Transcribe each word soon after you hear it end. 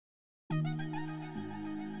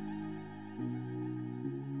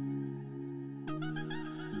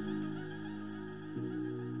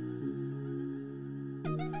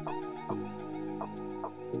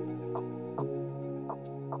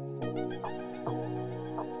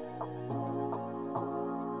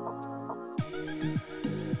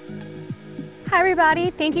Hi everybody,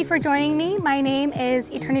 thank you for joining me. My name is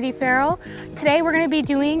Eternity Farrell. Today we're going to be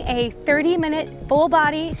doing a 30-minute full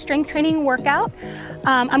body strength training workout.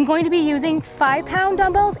 I'm going to be using 5-pound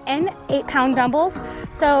dumbbells and 8-pound dumbbells.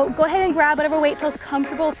 So go ahead and grab whatever weight feels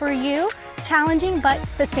comfortable for you, challenging but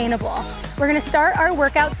sustainable. We're going to start our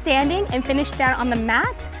workout standing and finish down on the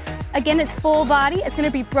mat. Again, it's full body. It's going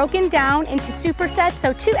to be broken down into supersets,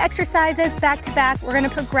 so 2 exercises back to back. We're going to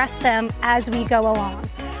progress them as we go along.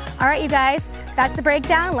 All right, you guys, that's the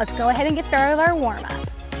breakdown. Let's go ahead and get started with our warm-up.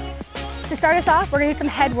 To start us off, we're going to do some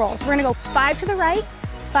head rolls. We're going to go 5 to the right,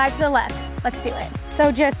 5 to the left. Let's do it. So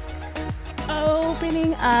just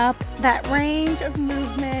opening up that range of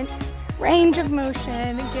movement, range of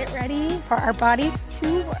motion. Get ready for our bodies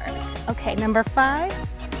to work. Okay, number 5,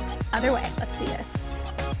 other way. Let's do this.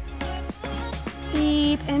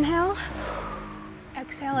 Deep inhale.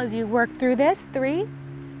 Exhale as you work through this. 3,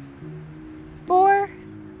 4,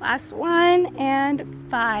 last 1, and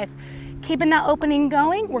 5. Keeping that opening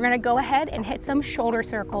going, we're gonna go ahead and hit some shoulder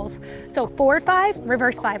circles. So forward 5,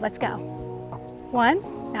 reverse 5, let's go.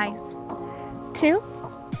 1, nice. 2,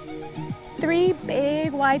 3,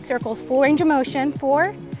 big wide circles, full range of motion.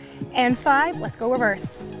 4 and 5, let's go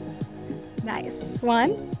reverse. Nice.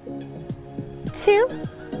 1, 2,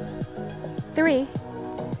 3,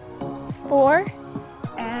 4,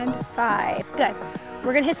 and 5. Good.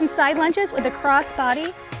 We're gonna hit some side lunges with a cross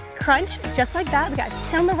body crunch, just like that. We got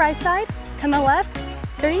 10 on the right side, 10 on the left.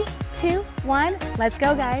 3, 2, 1. Let's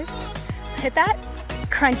go, guys. So hit that,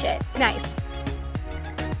 crunch it. Nice.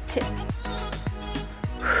 2,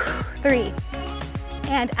 3.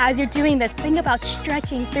 And as you're doing this, think about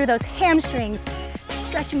stretching through those hamstrings,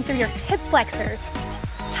 stretching through your hip flexors.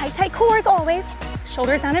 Tight, tight core as always.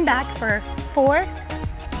 Shoulders down and back for 4,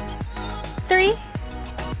 3,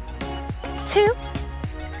 2,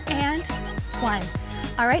 and 1.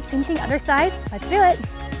 All right, same thing, other side. Let's do it.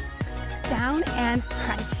 Down and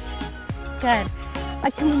crunch. Good. I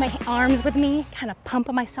like to move my arms with me, kind of pump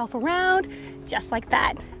myself around, just like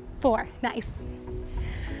that. 4, nice.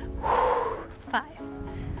 5,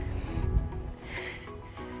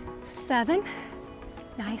 7,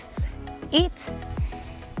 nice. 8,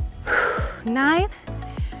 9,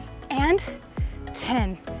 and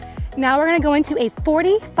 10. Now we're gonna go into a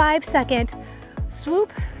 45-second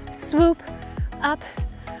swoop, swoop, up,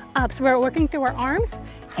 up. So we're working through our arms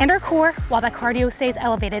and our core while that cardio stays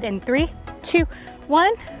elevated. In 3, 2,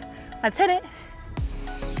 1, let's hit it.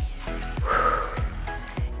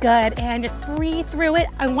 Good, and just breathe through it.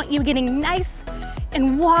 I want you getting nice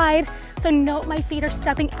and wide. So note my feet are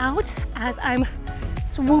stepping out as I'm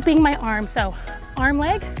swooping my arms. So arm,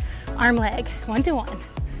 leg, 1 to 1.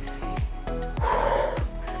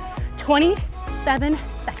 27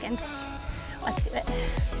 seconds. Let's do it.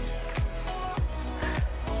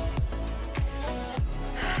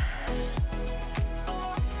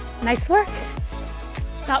 Nice work.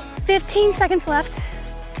 About 15 seconds left.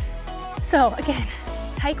 So again,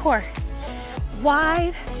 tight core,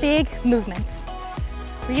 wide, big movements.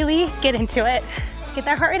 Really get into it. Get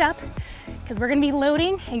that heart rate up because we're gonna be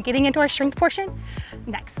loading and getting into our strength portion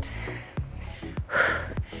next.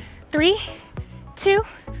 3, 2,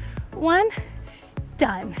 1,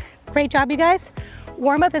 done. Great job, you guys.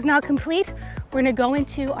 Warm-up is now complete. We're gonna go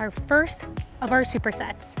into our first of our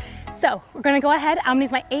supersets. So we're gonna go ahead, I'm gonna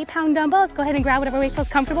use my 8-pound dumbbells. Go ahead and grab whatever weight feels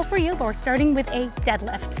comfortable for you, but we're starting with a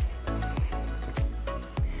deadlift.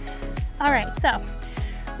 All right, so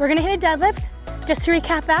we're gonna hit a deadlift. Just to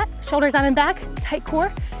recap that, shoulders on and back, tight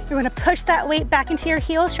core. You're gonna push that weight back into your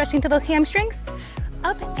heels, stretching to those hamstrings.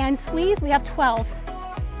 Up and squeeze, we have 12.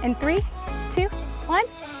 And 3, 2, 1,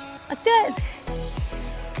 let's do it.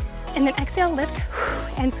 And then exhale, lift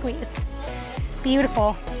and squeeze.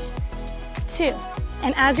 Beautiful. 2.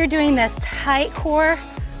 And as you're doing this, tight core,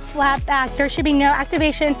 flat back. There should be no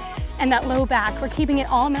activation in that low back. We're keeping it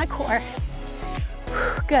all in that core.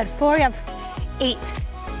 Good. 4, we have 8.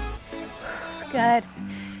 Good.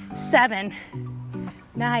 7.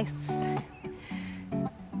 Nice.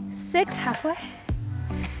 6, halfway.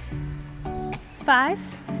 5,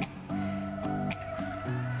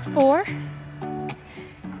 4,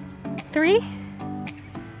 3,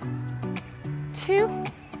 2,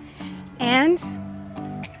 and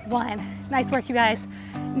 1. Nice work, you guys.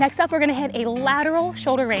 Next up, we're gonna hit a lateral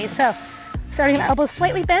shoulder raise. So starting with elbows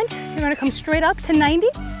slightly bent, you're gonna come straight up to 90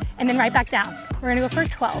 and then right back down. We're gonna go for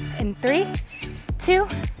 12 in 3, 2,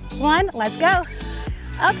 1, let's go.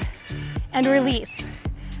 Up and release.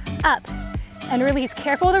 Up and release.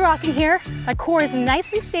 Careful with the rocking here. My core is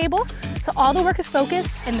nice and stable, so all the work is focused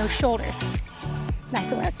in those shoulders. Nice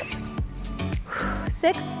work.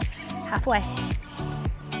 6, halfway.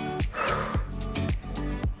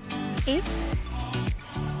 8,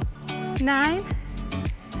 9,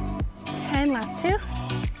 10, last 2,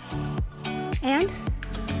 and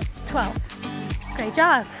 12. Great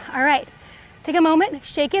job. All right, take a moment,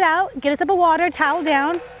 shake it out, get a sip of water, towel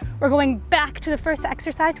down. We're going back to the first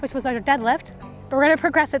exercise, which was our deadlift, but we're gonna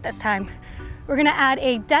progress it this time. We're gonna add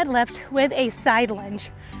a deadlift with a side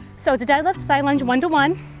lunge. So it's a deadlift, side lunge,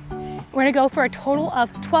 1-to-1. We're gonna go for a total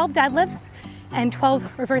of 12 deadlifts and 12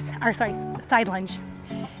 side lunge.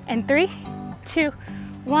 And 3, 2,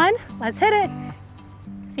 1, let's hit it.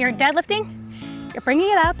 So you're deadlifting, you're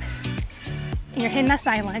bringing it up, and you're hitting that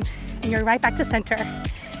side lunge, and you're right back to center.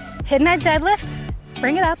 Hitting that deadlift,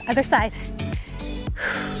 bring it up, other side.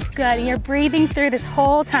 Good, and you're breathing through this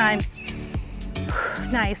whole time.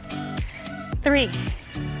 Nice. 3.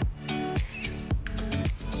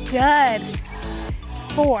 Good.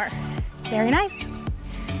 4. Very nice.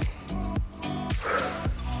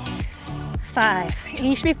 5. And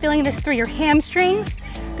you should be feeling this through your hamstrings,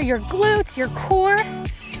 through your glutes, your core,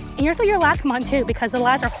 and you're through your lats come on too, because the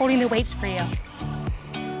lats are holding the weights for you.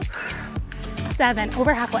 7,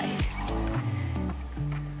 over halfway.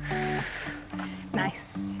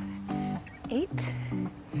 Nice. 8,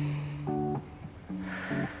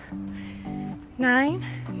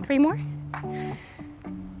 9, 3 more.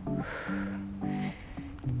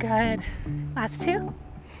 Good. Last 2.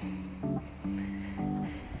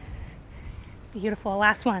 Beautiful.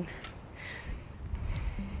 Last one.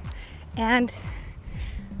 And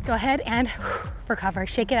go ahead and recover.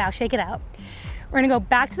 Shake it out, shake it out. We're gonna go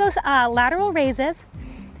back to those lateral raises,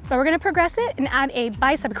 but we're gonna progress it and add a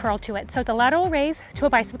bicep curl to it. So it's a lateral raise to a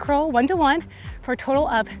bicep curl, 1-to-1, for a total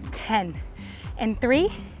of 10. And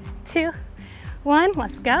 3, 2, 1,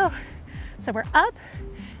 let's go. So we're up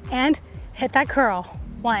and hit that curl.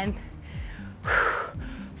 1,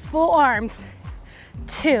 full arms.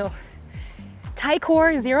 2, tight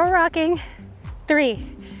core, 0 rocking.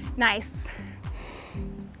 3, nice.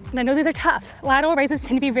 And I know these are tough. Lateral raises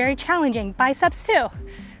tend to be very challenging. Biceps too.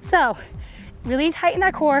 So really tighten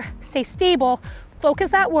that core, stay stable,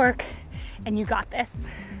 focus that work, and you got this.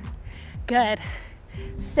 Good.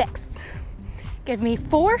 6. Give me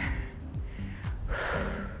 4,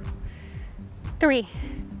 3.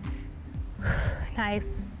 Nice.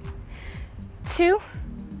 2.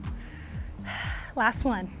 Last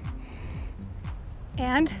one.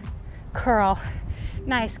 And curl.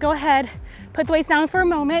 Nice. Go ahead, put the weights down for a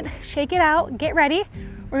moment, shake it out, get ready.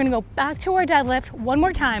 We're gonna go back to our deadlift one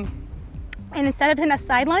more time. And instead of hitting a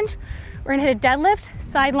side lunge, we're gonna hit a deadlift,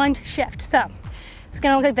 side lunge, shift. So it's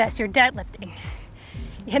gonna look like this. You're deadlifting,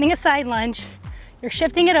 you're hitting a side lunge, you're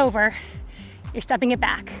shifting it over, you're stepping it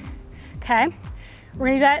back, okay? We're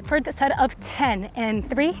gonna do that for a set of 10. And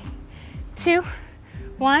 3, 2,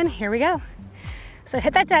 1, here we go. So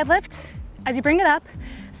hit that deadlift. As you bring it up,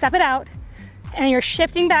 step it out, and you're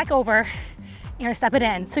shifting back over, you're gonna step it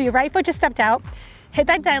in. So your right foot just stepped out, hit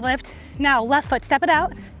that deadlift. Now left foot, step it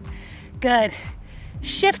out. Good.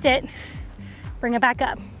 Shift it, bring it back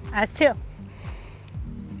up as 2.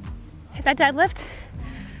 Hit that deadlift,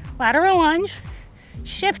 lateral lunge,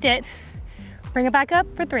 shift it, bring it back up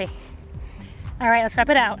for 3. All right, let's step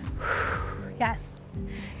it out. Yes.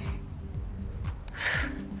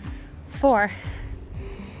 4.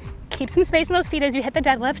 Keep some space in those feet as you hit the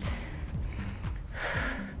deadlift.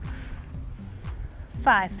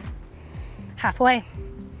 5. Halfway.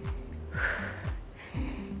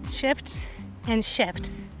 Shift and shift.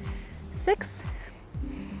 6.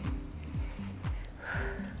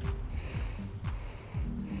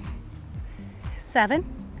 7.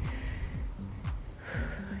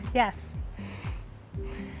 Yes.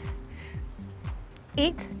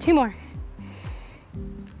 8. 2 more.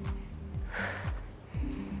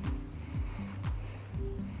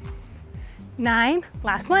 9.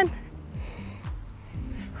 Last one.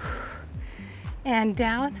 And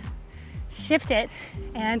down, shift it,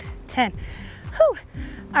 and 10. Whew.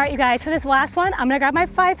 All right, you guys, for this last one, I'm gonna grab my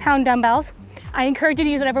 5-pound dumbbells. I encourage you to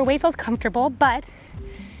use whatever weight feels comfortable, but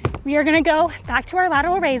we are gonna go back to our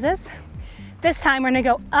lateral raises. This time we're gonna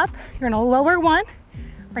go up, you're gonna lower one,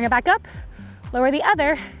 bring it back up, lower the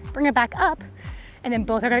other, bring it back up, and then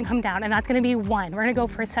both are gonna come down, and that's gonna be 1. We're gonna go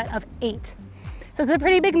for a set of 8. So it's a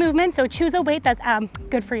pretty big movement, so choose a weight that's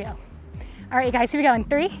good for you. All right, you guys, here we go in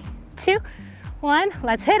 3, 2, 1,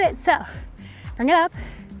 let's hit it. So bring it up,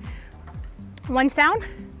 one's down,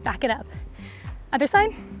 back it up. Other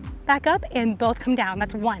side, back up, and both come down.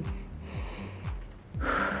 That's 1.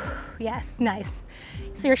 Yes, nice.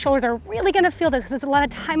 So your shoulders are really gonna feel this because there's a lot of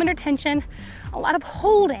time under tension, a lot of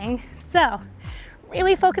holding. So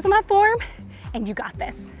really focus on that form, and you got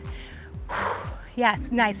this.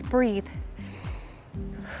 Yes, nice, breathe.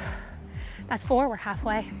 That's 4, we're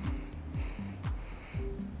halfway.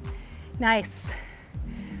 Nice.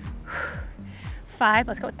 5,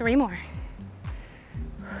 let's go with 3 more.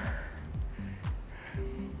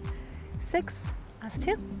 6, last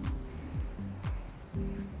 2.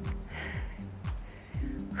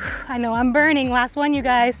 I know I'm burning, last one, you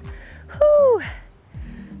guys. Whew.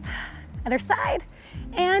 Other side,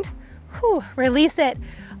 and whew, release it.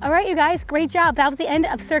 All right, you guys, great job. That was the end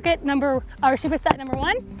of superset number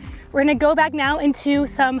 1. We're gonna go back now into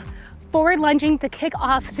some forward lunging to kick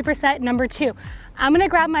off superset number 2. I'm gonna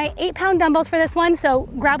grab my 8-pound dumbbells for this one, so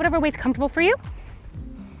grab whatever weight's comfortable for you.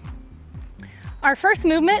 Our first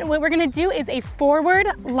movement, what we're gonna do is a forward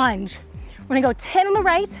lunge. We're gonna go 10 on the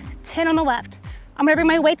right, 10 on the left. I'm gonna bring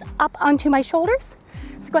my weights up onto my shoulders.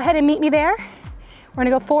 So go ahead and meet me there. We're gonna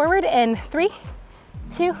go forward in 3,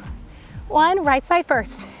 2, 1, right side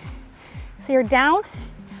first. So you're down,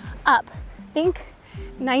 up. Think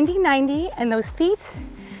 90-90, and those feet,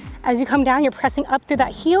 as you come down, you're pressing up through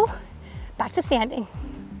that heel, back to standing.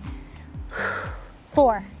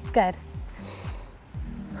 4, good.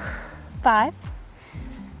 5,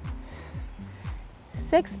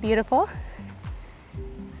 6, beautiful.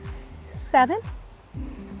 7,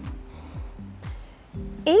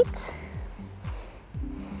 8,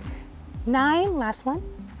 9, last one,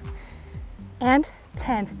 and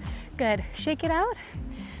 10. Good, shake it out.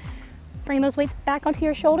 Bring those weights back onto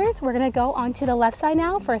your shoulders. We're gonna go onto the left side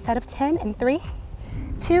now for a set of 10 and 3,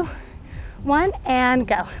 2, 1, and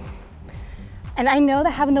go. And I know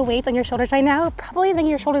that having the weights on your shoulders right now, probably making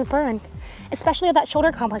your shoulders burn, especially at that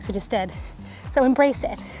shoulder complex we just did. So embrace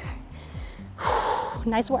it.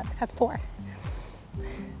 Nice work, that's 4.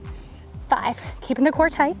 5, keeping the core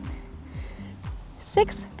tight.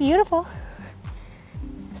 6, beautiful.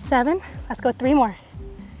 7, let's go 3 more.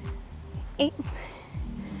 8,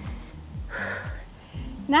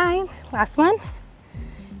 9, last one,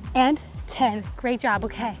 and 10. Great job,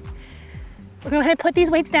 okay. We're gonna go ahead and put these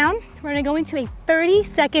weights down. We're gonna go into a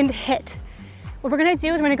 30-second hit. What we're gonna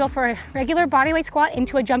do is we're gonna go for a regular bodyweight squat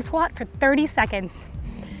into a jump squat for 30 seconds.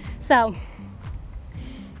 So,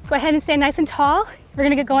 go ahead and stand nice and tall. We're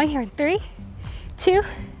gonna get going here in 3, 2,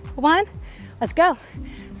 1, let's go.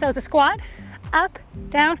 So it's a squat, up,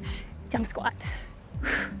 down, jump squat.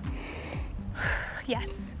 Yes,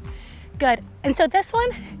 good. And so this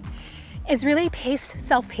one is really paced,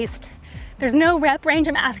 self-paced. There's no rep range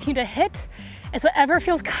I'm asking you to hit. It's whatever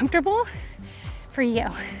feels comfortable for you.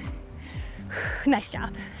 Nice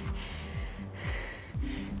job.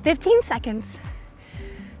 15 seconds.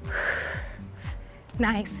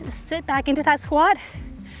 Nice. Sit back into that squat,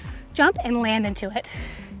 jump and land into it.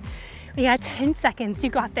 We got 10 seconds. You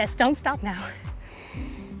got this. Don't stop now.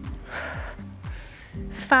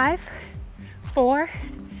 5, 4,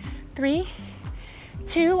 3,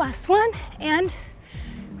 2, last one, and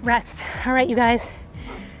rest. All right, you guys,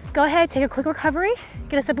 go ahead, take a quick recovery,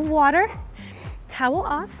 get a sip of water, towel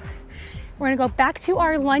off. We're gonna go back to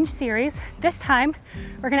our lunge series. This time,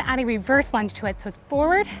 we're gonna add a reverse lunge to it. So it's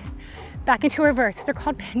forward, back into reverse. These are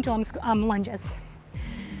called pendulum lunges.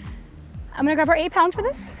 I'm gonna grab our 8 pounds for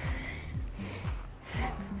this.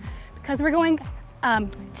 Because we're going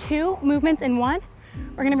 2 movements in 1,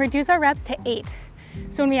 we're gonna reduce our reps to 8.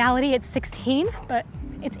 So in reality, it's 16, but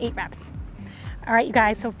it's 8 reps. All right, you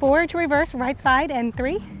guys, so forward to reverse, right side, and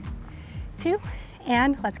 3, 2,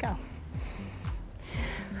 and let's go.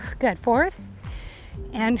 Good, forward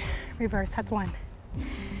and reverse, that's 1.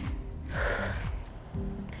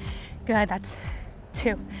 Good, that's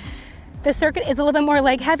 2. This circuit is a little bit more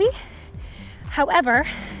leg heavy. However,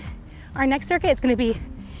 our next circuit is gonna be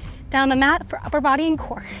down the mat for upper body and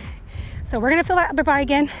core. So we're gonna feel that upper body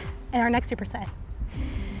again in our next superset.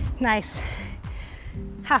 Nice.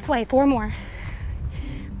 Halfway, 4 more.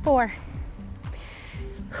 4.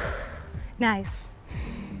 Nice.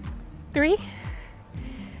 3.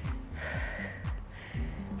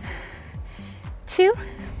 2.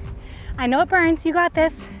 I know it burns, you got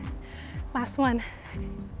this. Last one.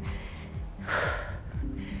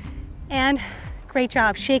 And great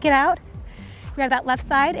job, shake it out. We have that left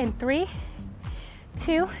side in 3,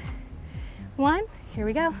 2, 1, here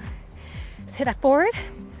we go. Let's hit that forward,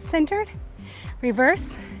 centered,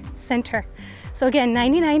 reverse, center. So again,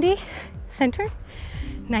 90-90, center,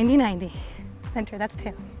 90-90, center, that's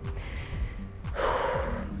 2.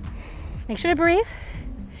 Make sure to breathe.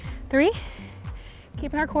 3,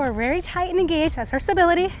 keeping our core very tight and engaged, that's our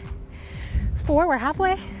stability. 4, we're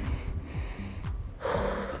halfway.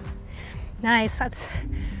 Nice, that's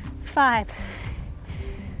 5.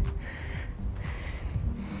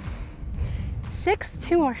 6,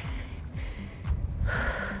 2 more.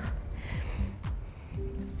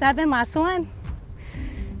 7, last one.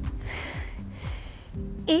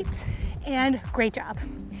 8, and great job.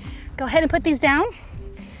 Go ahead and put these down.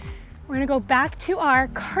 We're gonna go back to our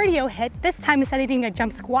cardio hit. This time, instead of doing a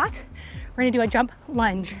jump squat, we're gonna do a jump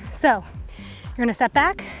lunge. So you're gonna step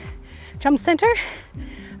back, jump center,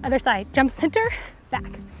 other side, jump center, back.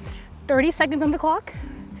 30 seconds on the clock.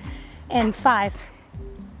 And 5,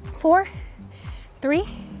 4, 3,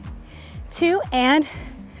 2, and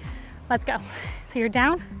let's go. So you're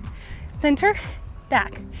down, center,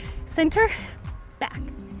 back, center, back.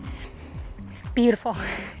 Beautiful.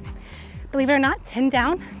 Believe it or not, 10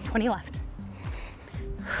 down, 20 left.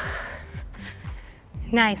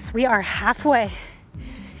 Nice, we are halfway.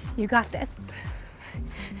 You got this.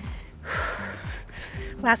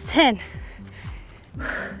 Last 10.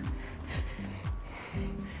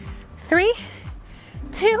 3,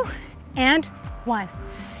 2, and 1.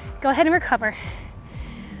 Go ahead and recover.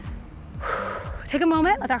 Take a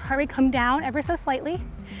moment, let our heart rate come down ever so slightly.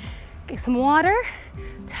 Get some water,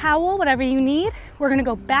 towel, whatever you need. We're gonna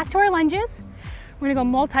go back to our lunges. We're gonna go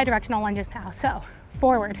multi-directional lunges now. So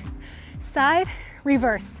forward, side,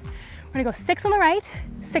 reverse. We're gonna go 6 on the right,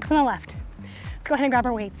 6 on the left. Let's go ahead and grab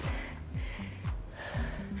our weights.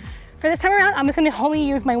 For this time around, I'm just gonna only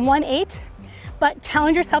use my 1-8, but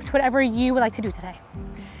challenge yourself to whatever you would like to do today.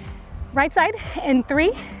 Right side in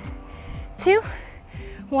 3, 2,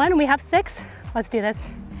 1. We have 6. Let's do this.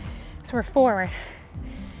 So we're forward,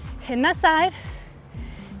 hitting that side,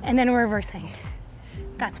 and then we're reversing.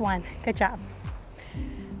 That's 1. Good job.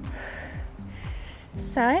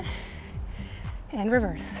 Side and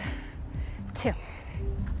reverse. 2.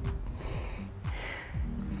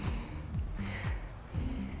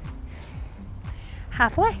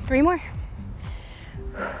 Halfway. 3 more.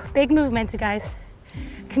 Big movements, you guys.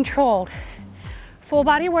 Controlled. Full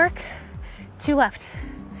body work. 2 left.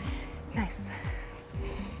 Nice.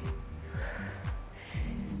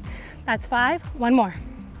 That's 5. 1 more.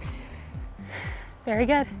 Very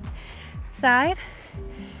good. Side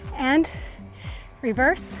and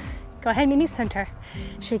reverse. Go ahead and meet me center.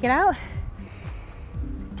 Shake it out.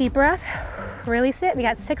 Deep breath. Release it. We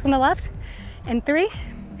got 6 on the left. And 3,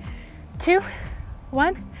 2,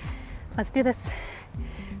 1. Let's do this.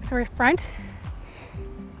 So we're front.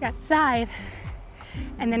 We got side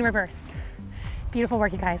and then reverse. Beautiful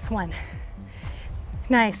work, you guys. 1.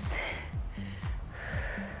 Nice.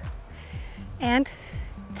 And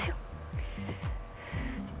 2.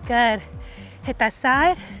 Good. Hit that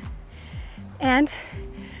side. And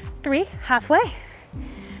 3, halfway.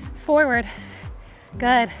 Forward.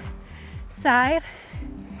 Good. Side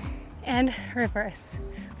and reverse.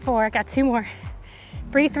 4, got 2 more.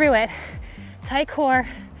 Breathe through it. Tight core.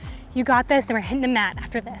 You got this, and we're hitting the mat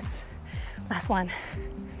after this. Last one.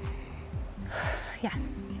 Yes.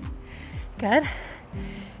 Good.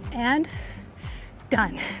 And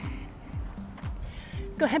done.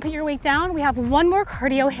 Go ahead and put your weight down. We have 1 more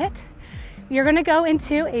cardio hit. You're gonna go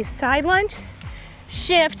into a side lunge,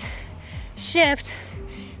 shift, shift,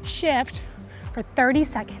 shift for 30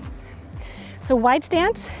 seconds. So wide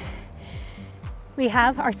stance. We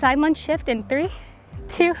have our side lunge shift in 3,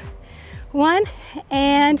 2, 1,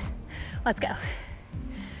 and let's go.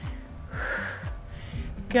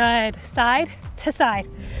 Good. Side to side,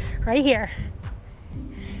 right here.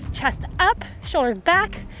 Chest up, shoulders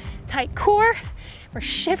back, tight core. We're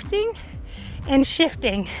shifting and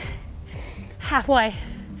shifting. Halfway.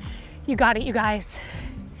 You got it, you guys.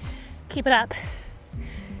 Keep it up.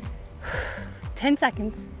 10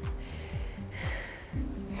 seconds.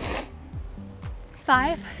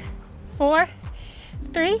 5, 4,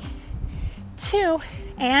 3, 2,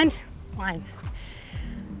 and 1.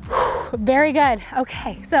 Very good.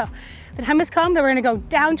 Okay, so the time has come that we're gonna go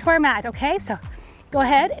down to our mat, okay? So go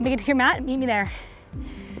ahead and make it to your mat and meet me there.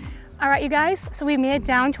 All right, you guys, so we've made it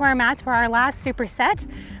down to our mats for our last superset.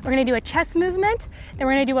 We're gonna do a chest movement, then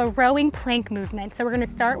we're gonna do a rowing plank movement. So we're gonna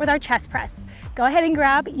start with our chest press. Go ahead and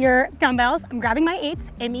grab your dumbbells. I'm grabbing my 8s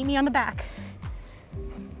and meet me on the back.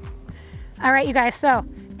 All right, you guys, so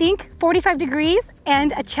think 45 degrees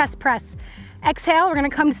and a chest press. Exhale, we're gonna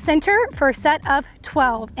come to center for a set of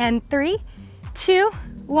 12. And 3, 2,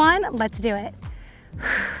 1, let's do it.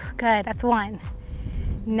 Good, that's 1.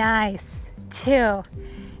 Nice, 2.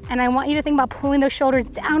 And I want you to think about pulling those shoulders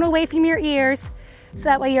down away from your ears so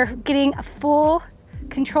that way you're getting a full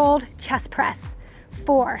controlled chest press.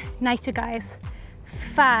 4, nice, you guys.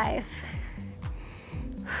 5,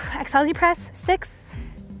 exhale as you press. 6,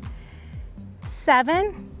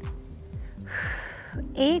 7,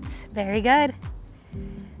 8, very good.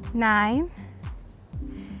 9,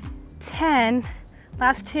 10,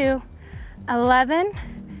 last 2, 11,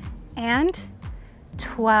 and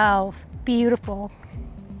 12. Beautiful.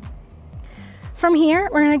 From here,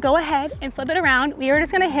 we're gonna go ahead and flip it around. We are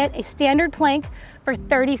just gonna hit a standard plank for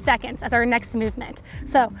 30 seconds as our next movement.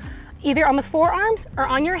 So either on the forearms or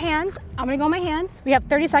on your hands. I'm gonna go on my hands. We have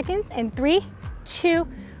 30 seconds in 3, 2,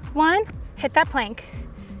 1. Hit that plank,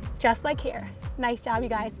 just like here. Nice job, you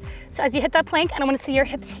guys. So as you hit that plank, I don't wanna see your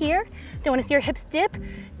hips here. Don't wanna see your hips dip.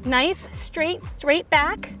 Nice, straight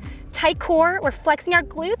back. Tight core, we're flexing our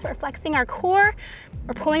glutes, we're flexing our core.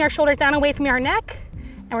 We're pulling our shoulders down away from our neck,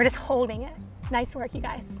 and we're just holding it. Nice work, you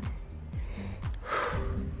guys.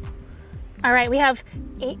 All right, we have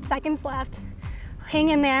 8 seconds left. Hang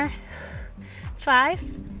in there. 5,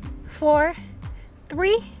 4,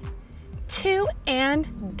 3, 2,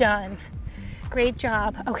 and done. Great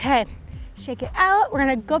job. Okay, shake it out. We're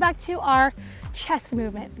gonna go back to our chest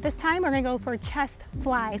movement. This time, we're gonna go for chest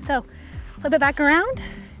fly. So flip it back around,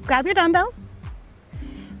 grab your dumbbells,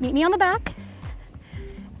 meet me on the back.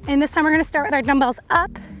 And this time, we're gonna start with our dumbbells up.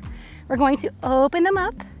 We're going to open them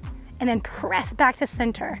up and then press back to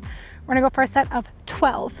center. We're gonna go for a set of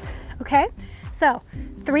 12, okay? So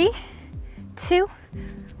 3, 2,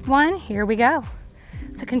 1, here we go.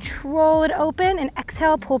 So control it open and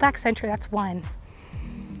exhale, pull back center, that's 1.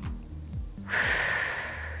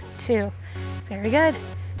 2, very good.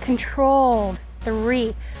 Controlled,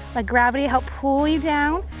 3. Let gravity help pull you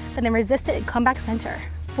down, but then resist it and come back center.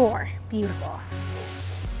 4, beautiful.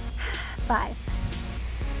 5.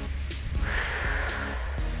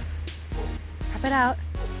 Wrap it out.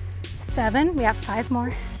 7, we have 5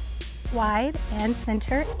 more. Wide and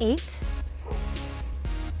center, 8.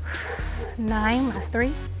 9, last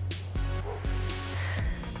 3.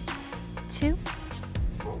 2.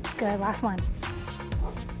 Good, last 1.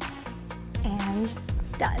 And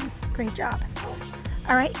done. Great job.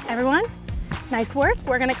 All right, everyone, nice work.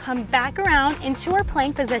 We're gonna come back around into our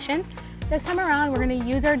plank position. This time around, we're gonna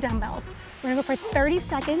use our dumbbells. We're gonna go for 30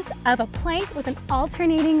 seconds of a plank with an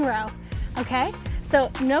alternating row, okay? So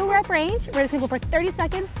no rep range, we're just gonna go for 30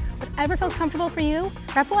 seconds, whatever feels comfortable for you,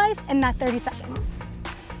 rep-wise, in that 30 seconds.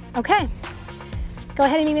 Okay, go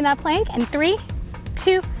ahead and meet me in that plank, and 3,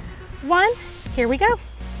 2, 1, here we go.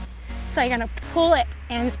 So you're gonna pull it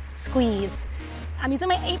and squeeze. I'm using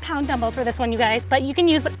my 8-pound dumbbells for this one, you guys, but you can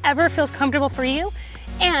use whatever feels comfortable for you.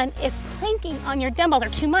 And if planking on your dumbbells are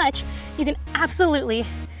too much, you can absolutely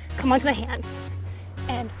come onto the hands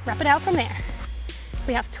and wrap it out from there.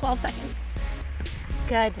 We have 12 seconds.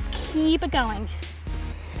 Good, just keep it going.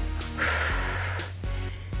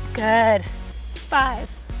 Good. 5,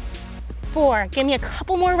 4, give me a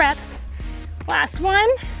couple more reps. Last one,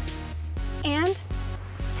 and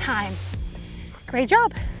time. Great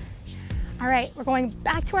job. All right, we're going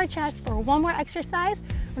back to our chest for one more exercise.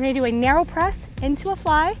 We're gonna do a narrow press into a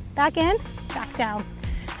fly, back in, back down.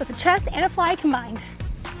 So it's a chest and a fly combined.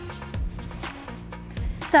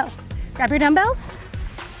 So grab your dumbbells,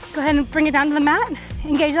 go ahead and bring it down to the mat,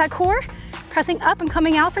 engage that core, pressing up and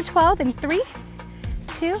coming out for 12 in 3,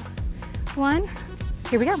 2, 1,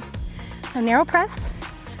 here we go. So narrow press,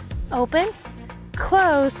 open,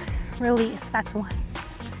 close, release, that's 1.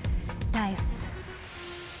 Nice.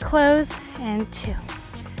 Close and 2.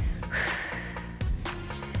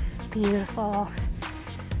 Beautiful.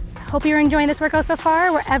 Hope you're enjoying this workout so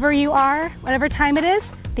far, wherever you are, whatever time it is.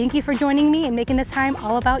 Thank you for joining me and making this time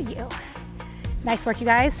all about you. Nice work, you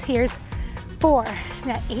guys. Here's 4,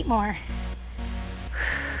 we got 8 more.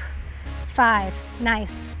 5,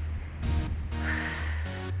 nice.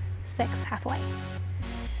 6, halfway.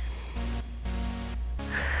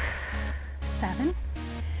 7.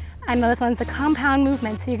 I know this one's a compound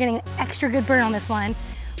movement, so you're getting an extra good burn on this one.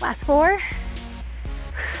 Last 4.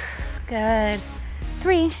 Good.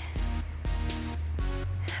 3.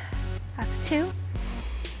 Last 2.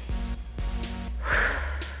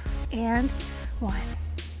 And 1.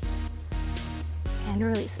 And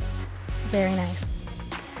release it. Very nice.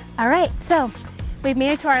 All right, so we've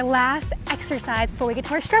made it to our last exercise before we get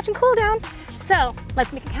to our stretch and cool down. So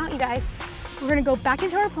let's make it count, you guys. We're gonna go back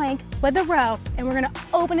into our plank with a row, and we're gonna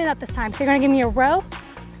open it up this time. So you're gonna give me a row,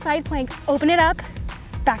 side plank, open it up,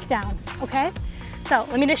 back down, okay? So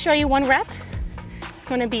let me just show you one rep. It's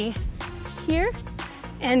gonna be here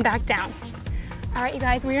and back down. All right, you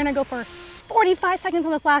guys, we're gonna go for 45 seconds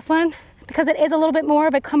on this last one because it is a little bit more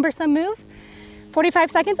of a cumbersome move.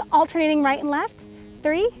 45 seconds, alternating right and left.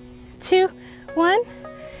 3, 2, 1.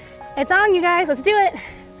 It's on, you guys, let's do it.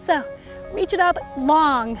 So reach it up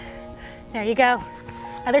long. There you go.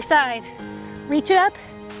 Other side. Reach it up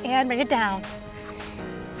and bring it down.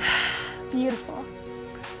 Beautiful.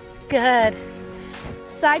 Good.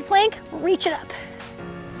 Side plank, reach it up.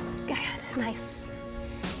 Good, nice.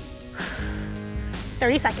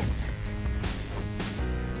 30 seconds.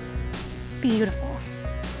 Beautiful.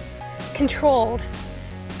 Controlled.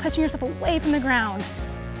 Pushing yourself away from the ground.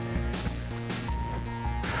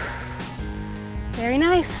 Very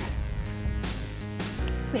nice.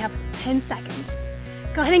 We have 10 seconds.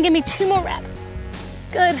 Go ahead and give me 2 more reps.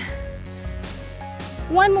 Good.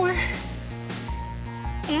 1 more.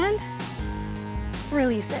 And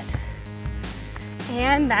release it.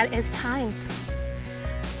 And that is time.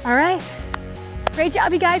 All right. Great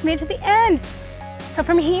job, you guys. Made it to the end. So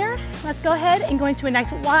from here, let's go ahead and go into a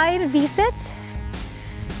nice wide V-sit.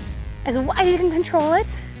 As wide as you can control it.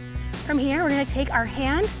 From here, we're gonna take our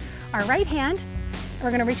hand, our right hand, and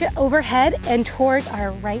we're gonna reach it overhead and towards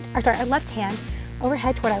our left hand,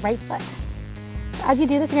 overhead toward our right foot. So as you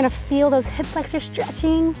do this, you're gonna feel those hip flexors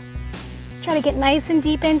stretching. Try to get nice and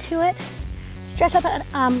deep into it. Stretch out the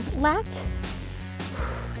lat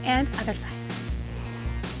and other side.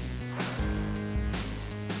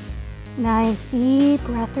 Nice deep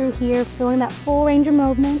breath through here, feeling that full range of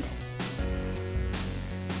movement.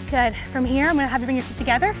 Good. From here, I'm gonna have you bring your feet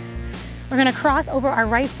together. We're gonna cross over our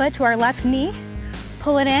right foot to our left knee,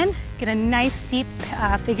 pull it in, get a nice deep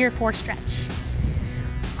figure 4 stretch.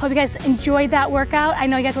 Hope you guys enjoyed that workout. I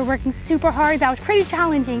know you guys were working super hard. That was pretty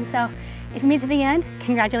challenging. So if you made it to the end,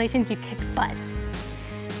 congratulations, you kicked butt.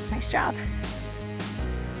 Nice job.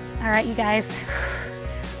 All right, you guys.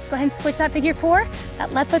 Let's go ahead and switch that figure 4.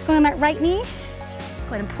 That left foot's going on that right knee.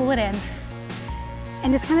 Go ahead and pull it in.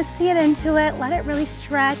 And just kind of see it into it. Let it really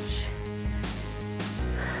stretch.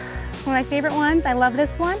 One of my favorite ones. I love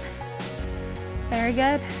this one. Very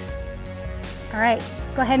good. All right,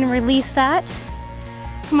 go ahead and release that.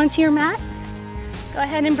 Come onto your mat. Go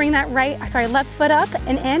ahead and bring that left foot up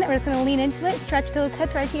and in. We're just gonna lean into it. Stretch those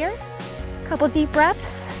hips right here. Couple deep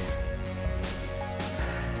breaths.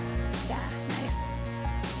 Yeah, nice.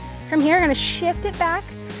 From here, you're gonna shift it back,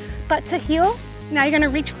 butt to heel. Now you're gonna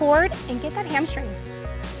reach forward and get that hamstring.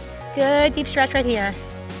 Good deep stretch right here.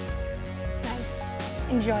 Nice.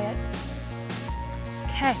 Enjoy it.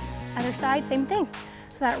 Okay, other side, same thing.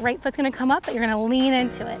 So that right foot's gonna come up, but you're gonna lean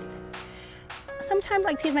into it. Sometimes I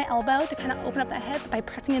like to use my elbow to kind of open up that hip by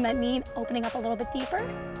pressing in that knee and opening up a little bit deeper.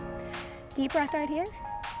 Deep breath right here.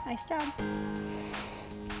 Nice job.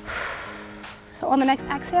 So on the next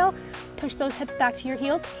exhale, push those hips back to your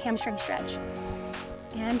heels, hamstring stretch.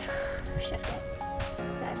 And shift it.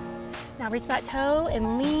 Good. Now reach that toe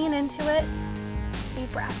and lean into it.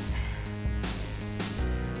 Deep breath.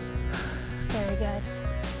 Very good.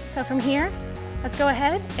 So from here, let's go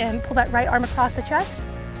ahead and pull that right arm across the chest,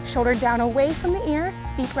 shoulder down away from the ear.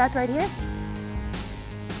 Deep breath right here.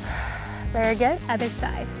 Very good. Other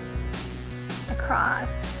side. Across.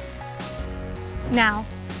 Now,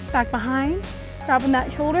 back behind, grabbing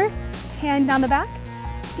that shoulder, hand down the back.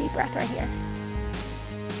 Deep breath right here.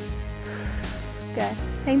 Good.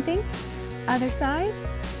 Same thing. Other side.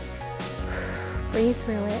 Breathe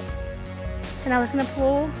through it. So now we're just gonna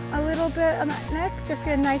pull a little bit on that neck. Just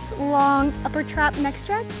get a nice long upper trap neck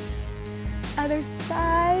stretch. Other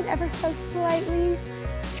side, ever so slightly.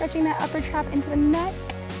 Stretching that upper trap into the neck.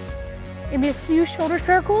 Maybe a few shoulder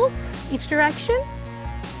circles, each direction.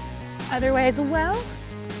 Other way as well.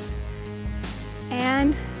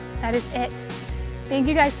 And that is it. Thank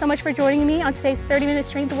you guys so much for joining me on today's 30-minute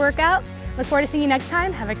strength workout. Look forward to seeing you next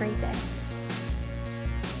time. Have a great day.